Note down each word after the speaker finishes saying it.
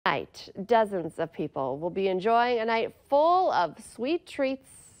Tonight, dozens of people will be enjoying a night full of sweet treats,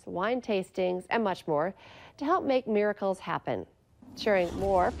 wine tastings, and much more to help make miracles happen. Sharing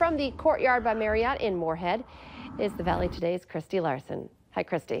more from the Courtyard by Marriott in Moorhead is the Valley Today's Christy Larson. Hi,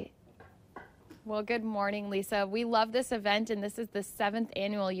 Christy. Well, good morning, Lisa. We love this event, and this is the 7th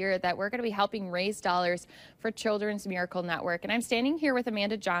annual year that we're going to be helping raise dollars for Children's Miracle Network. And I'm standing here with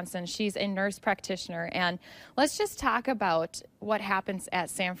Amanda Johnson. She's a nurse practitioner, and let's just talk about what happens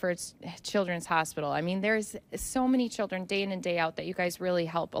at Sanford's Children's Hospital. I mean, there's so many children day in and day out that you guys really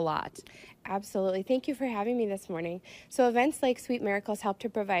help a lot. Absolutely. Thank you for having me this morning. So events like Sweet Miracles help to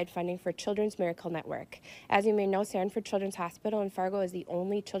provide funding for Children's Miracle Network. As you may know, Sanford Children's Hospital in Fargo is the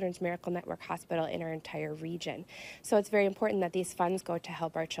only Children's Miracle Network hospital in our entire region. So it's very important that these funds go to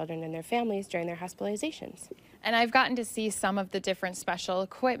help our children and their families during their hospitalizations. And I've gotten to see some of the different special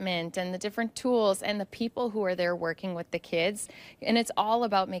equipment and the different tools and the people who are there working with the kids. And it's all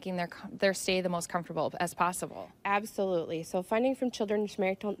about making their stay the most comfortable as possible. Absolutely. So funding from Children's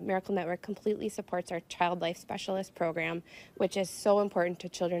Miracle Network completely supports our Child Life Specialist program, which is so important to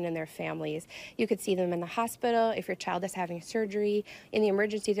children and their families. You could see them in the hospital if your child is having surgery, in the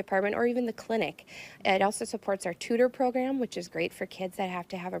emergency department, or even the clinic. It also supports our tutor program, which is great for kids that have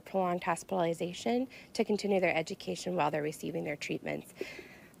to have a prolonged hospitalization to continue their education while they're receiving their treatments.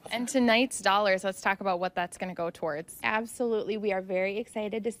 And tonight's dollars, let's talk about what that's going to go towards. Absolutely. We are very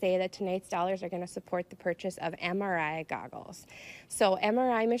excited to say that tonight's dollars are going to support the purchase of MRI goggles. So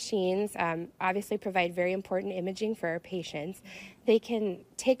MRI machines obviously provide very important imaging for our patients. They can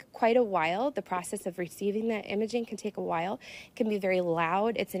take quite a while. The process of receiving that imaging can take a while. It can be very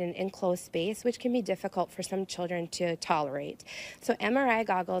loud. It's in an enclosed space, which can be difficult for some children to tolerate. So MRI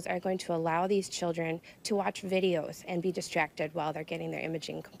goggles are going to allow these children to watch videos and be distracted while they're getting their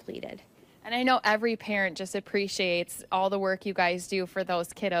imaging completed. And I know every parent just appreciates all the work you guys do for those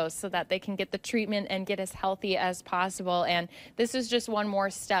kiddos so that they can get the treatment and get as healthy as possible. And this is just one more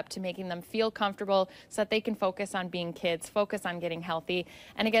step to making them feel comfortable so that they can focus on being kids, focus on getting healthy.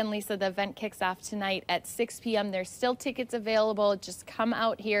 And again, Lisa, the event kicks off tonight at 6 p.m. There's still tickets available. Just come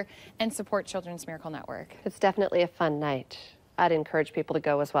out here and support Children's Miracle Network. It's definitely a fun night. I'd encourage people to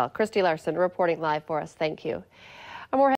go as well. Christy Larson reporting live for us. Thank you.